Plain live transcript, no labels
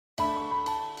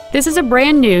This is a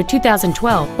brand new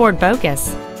 2012 Ford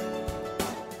Focus.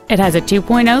 It has a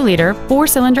 2.0-liter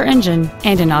four-cylinder engine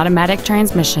and an automatic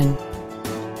transmission.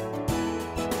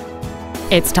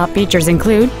 Its top features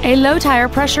include a low tire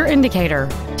pressure indicator,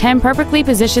 10 perfectly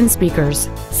positioned speakers,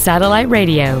 satellite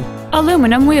radio,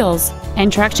 aluminum wheels, and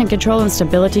traction control and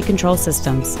stability control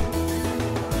systems.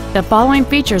 The following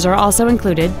features are also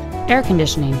included: air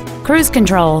conditioning, cruise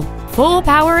control, full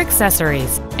power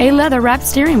accessories, a leather-wrapped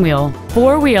steering wheel,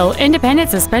 four-wheel independent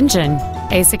suspension,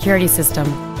 a security system,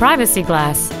 privacy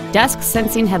glass, dusk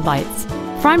sensing headlights,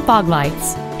 front fog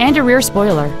lights, and a rear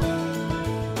spoiler.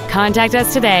 Contact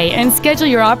us today and schedule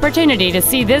your opportunity to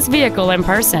see this vehicle in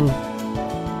person.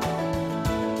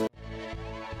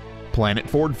 Planet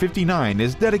Ford 59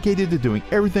 is dedicated to doing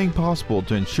everything possible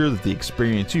to ensure that the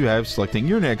experience you have selecting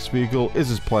your next vehicle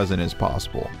is as pleasant as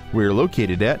possible. We are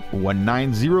located at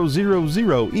 19000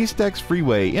 Eastex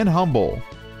Freeway in Humble.